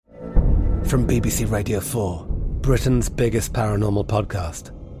From BBC Radio 4, Britain's biggest paranormal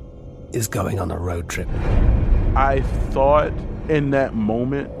podcast is going on a road trip. I thought in that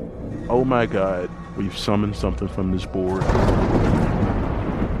moment, oh my God, we've summoned something from this board.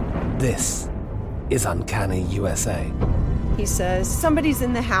 This is Uncanny USA. He says, somebody's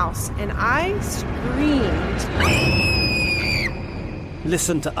in the house, and I screamed.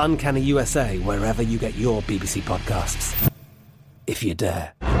 Listen to Uncanny USA wherever you get your BBC podcasts, if you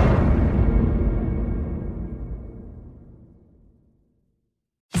dare.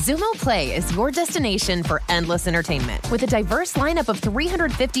 Xumo Play is your destination for endless entertainment. With a diverse lineup of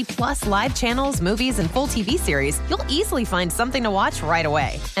 350-plus live channels, movies, and full TV series, you'll easily find something to watch right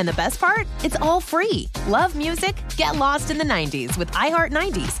away. And the best part? It's all free. Love music? Get lost in the 90s with iHeart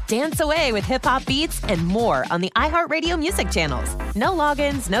 90s, dance away with hip-hop beats, and more on the iHeartRadio music channels. No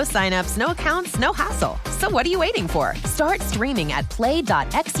logins, no signups, no accounts, no hassle. So what are you waiting for? Start streaming at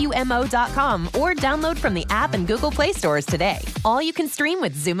play.xumo.com or download from the app and Google Play stores today. All you can stream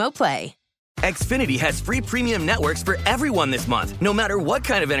with Xumo Play. Xfinity has free premium networks for everyone this month, no matter what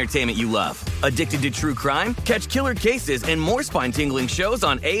kind of entertainment you love. Addicted to true crime? Catch killer cases and more spine-tingling shows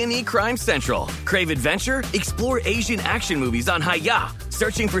on A&E Crime Central. Crave adventure? Explore Asian action movies on Hi-YAH.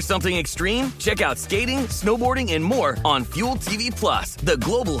 Searching for something extreme? Check out skating, snowboarding, and more on Fuel TV Plus, the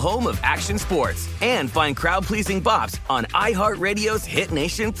global home of action sports. And find crowd-pleasing bops on iHeartRadio's Hit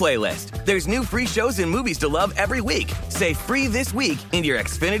Nation playlist. There's new free shows and movies to love every week. Say free this week in your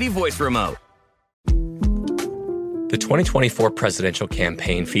Xfinity voice remote. The 2024 presidential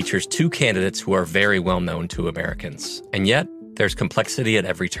campaign features two candidates who are very well known to Americans. And yet, there's complexity at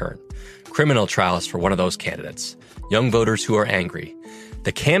every turn. Criminal trials for one of those candidates. Young voters who are angry.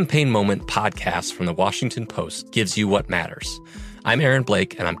 The Campaign Moment podcast from the Washington Post gives you what matters. I'm Aaron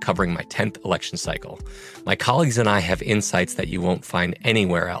Blake, and I'm covering my 10th election cycle. My colleagues and I have insights that you won't find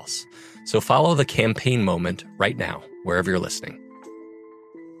anywhere else. So follow The Campaign Moment right now, wherever you're listening.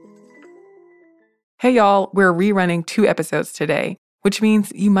 Hey y'all, we're rerunning 2 episodes today, which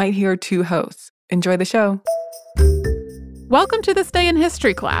means you might hear 2 hosts. Enjoy the show. Welcome to This Day in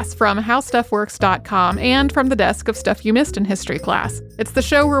History class from HowStuffWorks.com and from the desk of Stuff You Missed in History class. It's the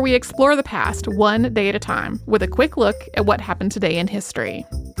show where we explore the past one day at a time with a quick look at what happened today in history.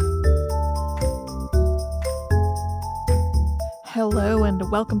 Hello and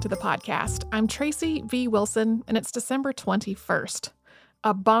welcome to the podcast. I'm Tracy V. Wilson and it's December 21st.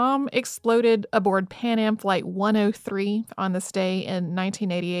 A bomb exploded aboard Pan Am Flight 103 on this day in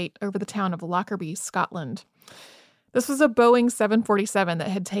 1988 over the town of Lockerbie, Scotland. This was a Boeing 747 that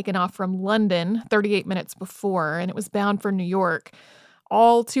had taken off from London 38 minutes before, and it was bound for New York.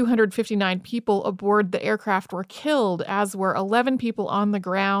 All 259 people aboard the aircraft were killed, as were 11 people on the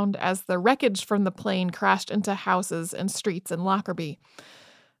ground as the wreckage from the plane crashed into houses and streets in Lockerbie.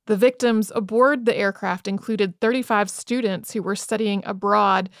 The victims aboard the aircraft included 35 students who were studying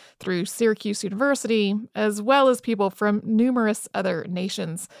abroad through Syracuse University, as well as people from numerous other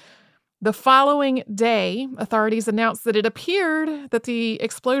nations. The following day, authorities announced that it appeared that the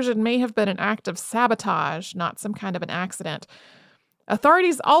explosion may have been an act of sabotage, not some kind of an accident.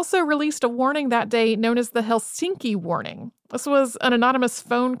 Authorities also released a warning that day known as the Helsinki Warning. This was an anonymous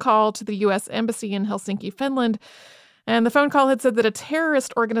phone call to the U.S. Embassy in Helsinki, Finland. And the phone call had said that a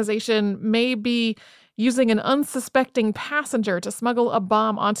terrorist organization may be using an unsuspecting passenger to smuggle a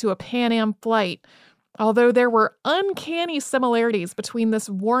bomb onto a Pan Am flight. Although there were uncanny similarities between this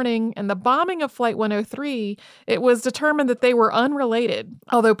warning and the bombing of Flight 103, it was determined that they were unrelated,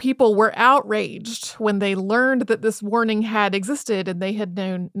 although people were outraged when they learned that this warning had existed and they had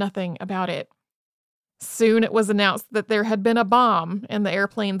known nothing about it. Soon it was announced that there had been a bomb in the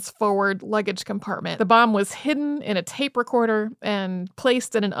airplane's forward luggage compartment. The bomb was hidden in a tape recorder and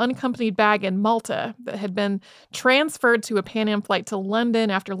placed in an unaccompanied bag in Malta that had been transferred to a Pan Am flight to London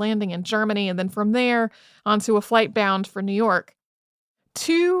after landing in Germany, and then from there onto a flight bound for New York.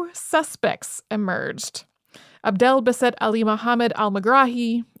 2 suspects emerged: Abdelbasset Ali Mohammed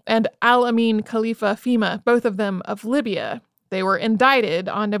al-Megrahi and Al-Amin Khalifa Fhimah, both of them of Libya. They were indicted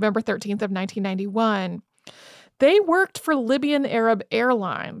on November 13th of 1991. They worked for Libyan Arab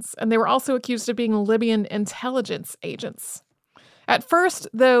Airlines, and they were also accused of being Libyan intelligence agents. At first,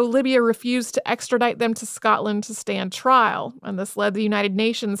 though, Libya refused to extradite them to Scotland to stand trial, and this led the United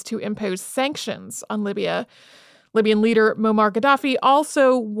Nations to impose sanctions on Libya. Libyan leader Muammar Gaddafi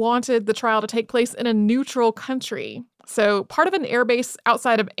also wanted the trial to take place in a neutral country. So part of an airbase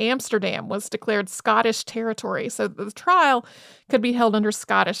outside of Amsterdam was declared Scottish territory, so the trial could be held under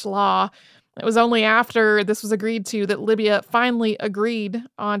Scottish law. It was only after this was agreed to that Libya finally agreed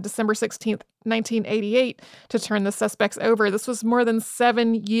on December 16th, 1988, to turn the suspects over. This was more than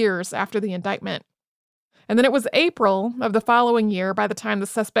 7 years after the indictment. And then it was April of the following year by the time the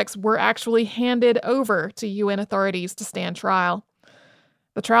suspects were actually handed over to UN authorities to stand trial.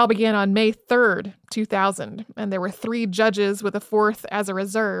 The trial began on May 3rd, 2000, and there were 3 judges with a 4th as a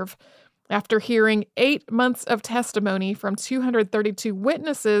reserve. After hearing 8 months of testimony from 232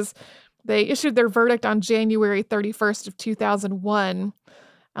 witnesses, they issued their verdict on January 31st of 2001.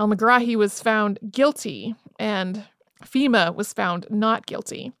 Al-Megrahi was found guilty, and FEMA was found not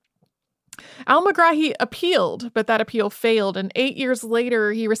guilty. Al-Megrahi appealed, but that appeal failed, and 8 years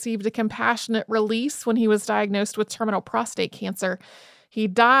later, he received a compassionate release when he was diagnosed with terminal prostate cancer. He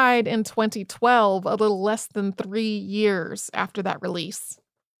died in 2012, a little less than 3 years after that release.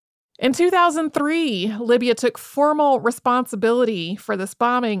 In 2003, Libya took formal responsibility for this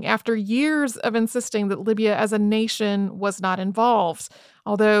bombing after years of insisting that Libya as a nation was not involved,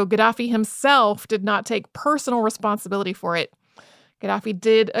 although Gaddafi himself did not take personal responsibility for it. Gaddafi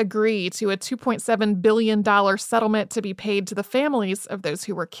did agree to a $2.7 billion settlement to be paid to the families of those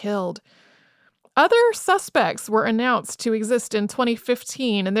who were killed. Other suspects were announced to exist in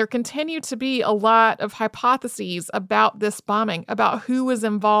 2015, and there continue to be a lot of hypotheses about this bombing, about who was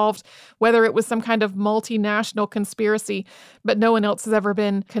involved, whether it was some kind of multinational conspiracy, but no one else has ever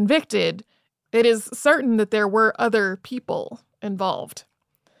been convicted. It is certain that there were other people involved.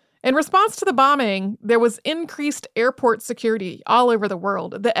 In response to the bombing, there was increased airport security all over the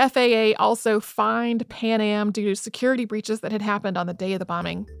world. The FAA also fined Pan Am due to security breaches that had happened on the day of the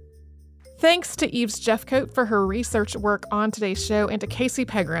bombing. Thanks to Eves Jeffcoat for her research work on today's show, and to Casey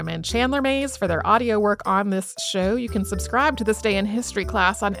Pegram and Chandler Mays for their audio work on this show. You can subscribe to This Day in History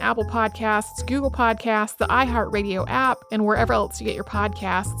class on Apple Podcasts, Google Podcasts, the iHeartRadio app, and wherever else you get your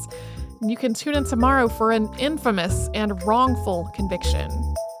podcasts. And you can tune in tomorrow for an infamous and wrongful conviction.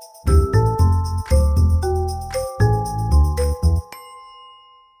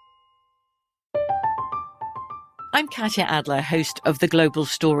 I'm Katya Adler, host of The Global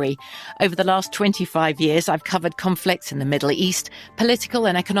Story. Over the last 25 years, I've covered conflicts in the Middle East, political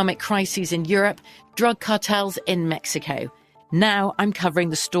and economic crises in Europe, drug cartels in Mexico. Now I'm covering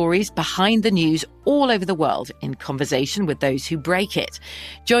the stories behind the news all over the world in conversation with those who break it.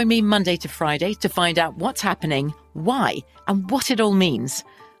 Join me Monday to Friday to find out what's happening, why, and what it all means.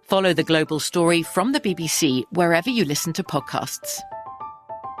 Follow The Global Story from the BBC wherever you listen to podcasts.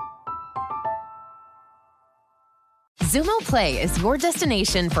 Zumo Play is your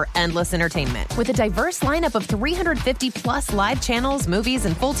destination for endless entertainment. With a diverse lineup of 350-plus live channels, movies,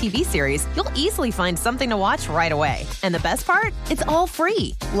 and full TV series, you'll easily find something to watch right away. And the best part? It's all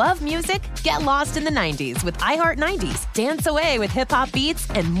free. Love music? Get lost in the 90s with iHeart 90s, dance away with hip-hop beats,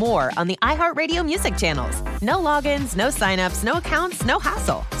 and more on the iHeartRadio music channels. No logins, no signups, no accounts, no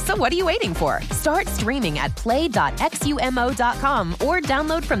hassle. So what are you waiting for? Start streaming at play.xumo.com or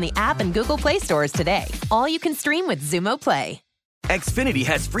download from the app and Google Play stores today. All you can stream with Zumo Play. Xfinity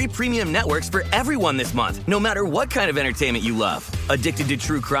has free premium networks for everyone this month, no matter what kind of entertainment you love. Addicted to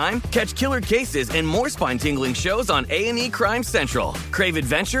true crime? Catch killer cases and more spine-tingling shows on A&E Crime Central. Crave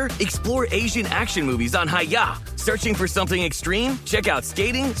adventure? Explore Asian action movies on Hi-Ya. Searching for something extreme? Check out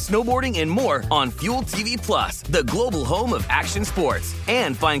skating, snowboarding, and more on Fuel TV Plus, the global home of action sports.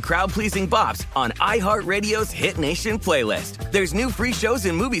 And find crowd-pleasing bops on iHeartRadio's Hit Nation playlist. There's new free shows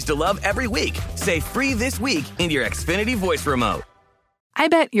and movies to love every week. Say free this week in your Xfinity voice remote. I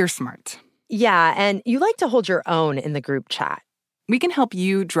bet you're smart. Yeah, and you like to hold your own in the group chat. We can help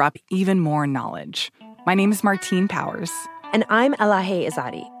you drop even more knowledge. My name is Martine Powers. And I'm Elahe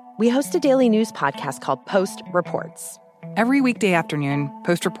Izadi. We host a daily news podcast called Post Reports. Every weekday afternoon,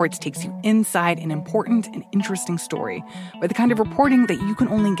 Post Reports takes you inside an important and interesting story with the kind of reporting that you can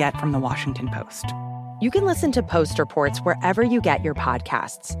only get from the Washington Post. You can listen to Post Reports wherever you get your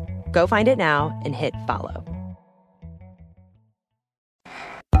podcasts. Go find it now and hit follow.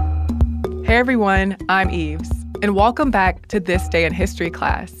 Hey everyone, I'm Eves, and welcome back to This Day in History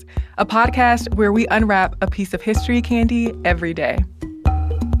class, a podcast where we unwrap a piece of history candy every day.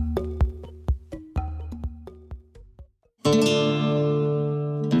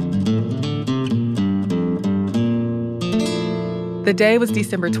 The day was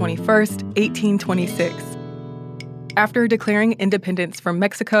December 21st, 1826. After declaring independence from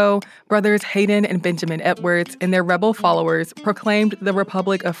Mexico, brothers Hayden and Benjamin Edwards and their rebel followers proclaimed the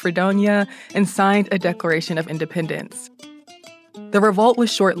Republic of Fredonia and signed a Declaration of Independence. The revolt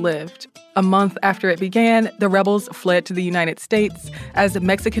was short-lived. A month after it began, the rebels fled to the United States as the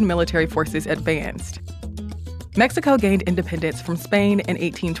Mexican military forces advanced. Mexico gained independence from Spain in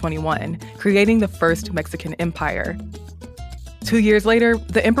 1821, creating the first Mexican empire. 2 years later,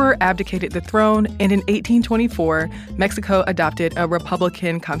 the emperor abdicated the throne, and in 1824, Mexico adopted a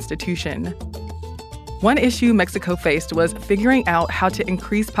republican constitution. One issue Mexico faced was figuring out how to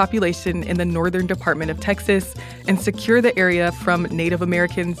increase population in the northern department of Texas and secure the area from Native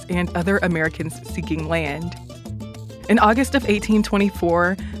Americans and other Americans seeking land. In August of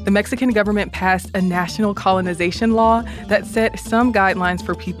 1824, the Mexican government passed a national colonization law that set some guidelines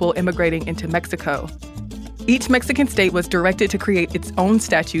for people immigrating into Mexico. Each Mexican state was directed to create its own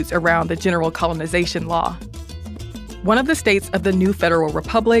statutes around the general colonization law. One of the states of the new federal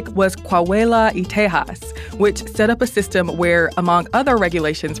republic was Coahuila y Tejas, which set up a system where, among other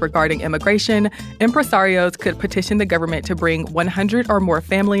regulations regarding immigration, impresarios could petition the government to bring 100 or more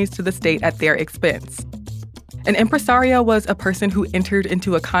families to the state at their expense. An impresario was a person who entered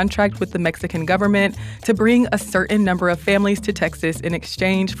into a contract with the Mexican government to bring a certain number of families to Texas in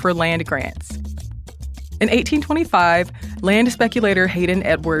exchange for land grants. In 1825, land speculator Hayden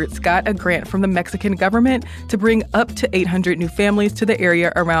Edwards got a grant from the Mexican government to bring up to 800 new families to the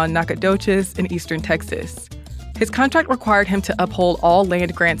area around Nacogdoches in eastern Texas. His contract required him to uphold all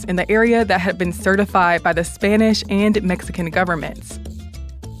land grants in the area that had been certified by the Spanish and Mexican governments.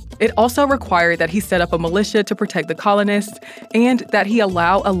 It also required that he set up a militia to protect the colonists and that he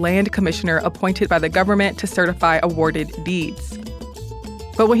allow a land commissioner appointed by the government to certify awarded deeds.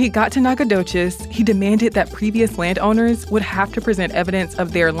 But when he got to Nacogdoches, he demanded that previous landowners would have to present evidence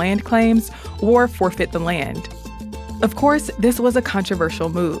of their land claims or forfeit the land. Of course, this was a controversial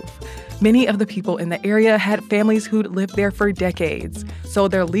move. Many of the people in the area had families who'd lived there for decades, so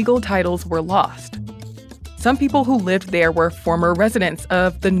their legal titles were lost. Some people who lived there were former residents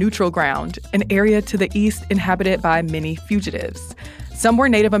of the Neutral Ground, an area to the east inhabited by many fugitives. Some were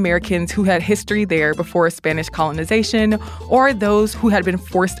Native Americans who had history there before Spanish colonization, or those who had been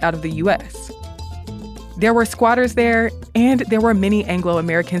forced out of the U.S. There were squatters there, and there were many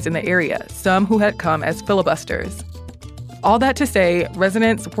Anglo-Americans in the area, some who had come as filibusters. All that to say,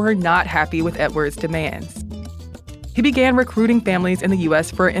 residents were not happy with Edwards' demands. He began recruiting families in the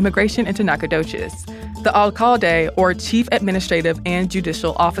U.S. for immigration into Nacogdoches. The alcalde, or chief administrative and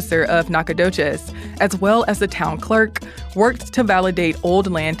judicial officer of Nacogdoches, as well as the town clerk, worked to validate old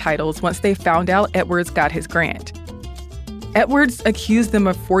land titles once they found out Edwards got his grant. Edwards accused them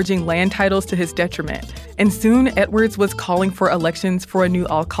of forging land titles to his detriment, and soon Edwards was calling for elections for a new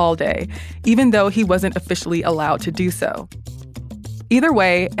alcalde, even though he wasn't officially allowed to do so. Either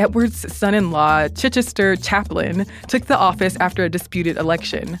way, Edwards' son-in-law, Chichester Chaplin, took the office after a disputed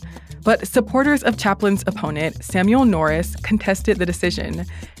election. But supporters of Chaplin's opponent, Samuel Norris, contested the decision.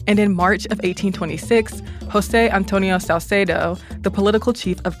 And in March of 1826, Jose Antonio Salcedo, the political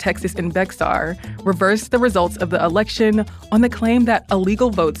chief of Texas and Bexar, reversed the results of the election on the claim that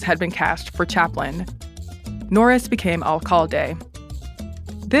illegal votes had been cast for Chaplin. Norris became alcalde.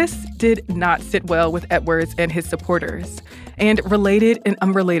 This did not sit well with Edwards and his supporters, and related and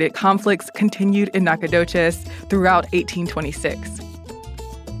unrelated conflicts continued in Nacogdoches throughout 1826.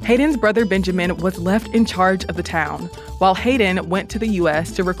 Hayden's brother Benjamin was left in charge of the town, while Hayden went to the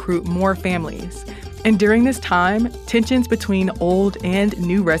U.S. to recruit more families. And during this time, tensions between old and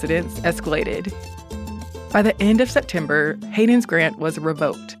new residents escalated. By the end of September, Hayden's grant was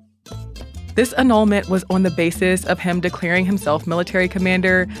revoked. This annulment was on the basis of him declaring himself military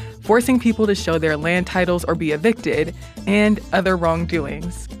commander, forcing people to show their land titles or be evicted, and other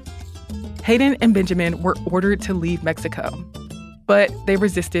wrongdoings. Hayden and Benjamin were ordered to leave Mexico, but they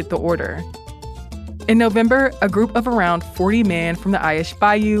resisted the order. In November, a group of around 40 men from the Ayash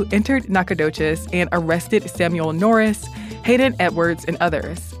Bayou entered Nacogdoches and arrested Samuel Norris, Hayden Edwards, and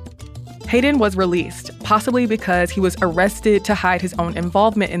others. Hayden was released, possibly because he was arrested to hide his own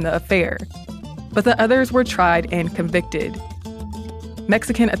involvement in the affair. But the others were tried and convicted.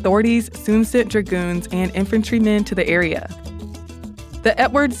 Mexican authorities soon sent dragoons and infantrymen to the area. The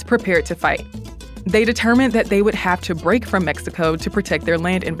Edwards prepared to fight. They determined that they would have to break from Mexico to protect their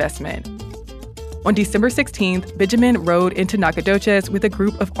land investment. On December 16th, Benjamin rode into Nacogdoches with a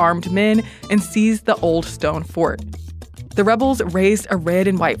group of armed men and seized the old stone fort. The rebels raised a red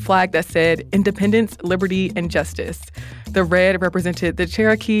and white flag that said independence, liberty, and justice. The red represented the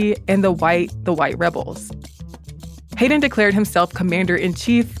Cherokee and the white rebels. Hayden declared himself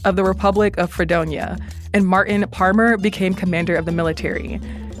commander-in-chief of the Republic of Fredonia, and Martin Parmer became commander of the military.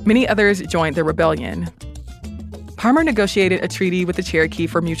 Many others joined the rebellion. Parmer negotiated a treaty with the Cherokee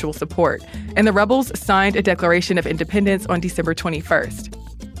for mutual support, and the rebels signed a Declaration of Independence on December 21st.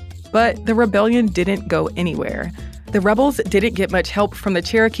 But the rebellion didn't go anywhere. The rebels didn't get much help from the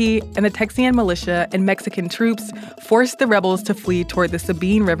Cherokee, and the Texian militia and Mexican troops forced the rebels to flee toward the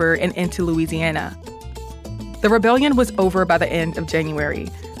Sabine River and into Louisiana. The rebellion was over by the end of January,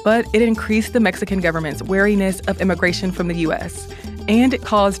 but it increased the Mexican government's wariness of immigration from the U.S., and it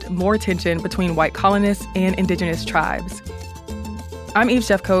caused more tension between white colonists and indigenous tribes. I'm Eve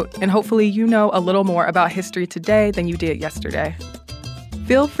Jeffcoat, and hopefully you know a little more about history today than you did yesterday.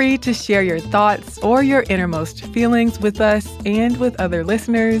 Feel free to share your thoughts or your innermost feelings with us and with other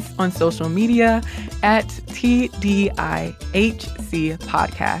listeners on social media at TDIHC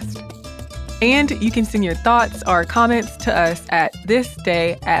Podcast. And you can send your thoughts or comments to us at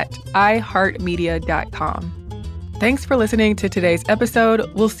thisday@iheartmedia.com. Thanks for listening to today's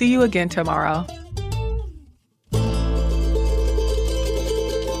episode. We'll see you again tomorrow.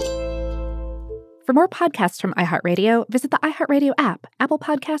 For more podcasts from iHeartRadio, visit the iHeartRadio app, Apple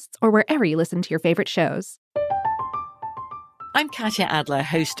Podcasts, or wherever you listen to your favorite shows. I'm Katya Adler,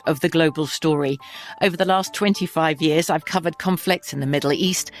 host of The Global Story. Over the last 25 years, I've covered conflicts in the Middle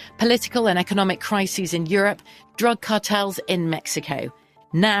East, political and economic crises in Europe, drug cartels in Mexico.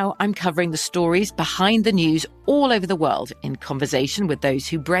 Now I'm covering the stories behind the news all over the world in conversation with those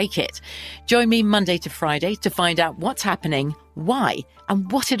who break it. Join me Monday to Friday to find out what's happening, why, and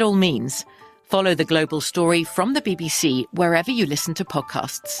what it all means. Follow The Global Story from the BBC wherever you listen to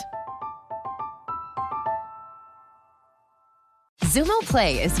podcasts. Xumo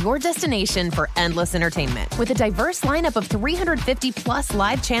Play is your destination for endless entertainment. With a diverse lineup of 350 plus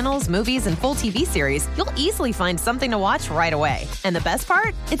live channels, movies, and full TV series, you'll easily find something to watch right away. And the best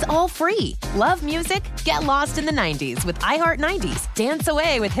part? It's all free. Love music? Get lost in the 90s with iHeart 90s, dance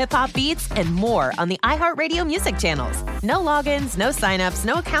away with hip-hop beats, and more on the iHeartRadio music channels. No logins, no signups,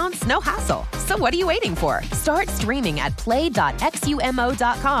 no accounts, no hassle. So what are you waiting for? Start streaming at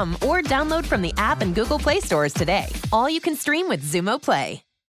play.xumo.com or download from the app and Google Play stores today. All you can stream with Xumo Play.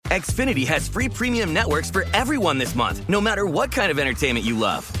 Xfinity has free premium networks for everyone this month, no matter what kind of entertainment you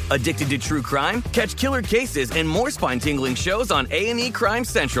love. Addicted to true crime? Catch killer cases and more spine-tingling shows on A&E Crime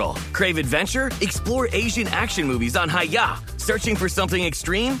Central. Crave adventure? Explore Asian action movies on Hi-YAH. Searching for something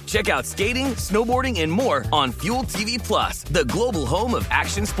extreme? Check out skating, snowboarding, and more on Fuel TV Plus, the global home of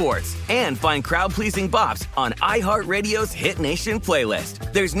action sports. And find crowd-pleasing bops on iHeartRadio's Hit Nation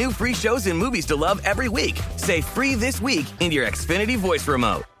playlist. There's new free shows and movies to love every week. Say free this week in your Xfinity voice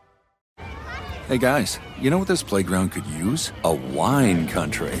remote. Hey guys, you know what this playground could use? A wine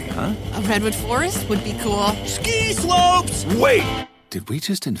country, huh? A redwood forest would be cool. Ski slopes! Wait! Did we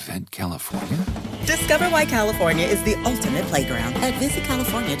just invent California? Discover why California is the ultimate playground at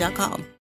visitcalifornia.com.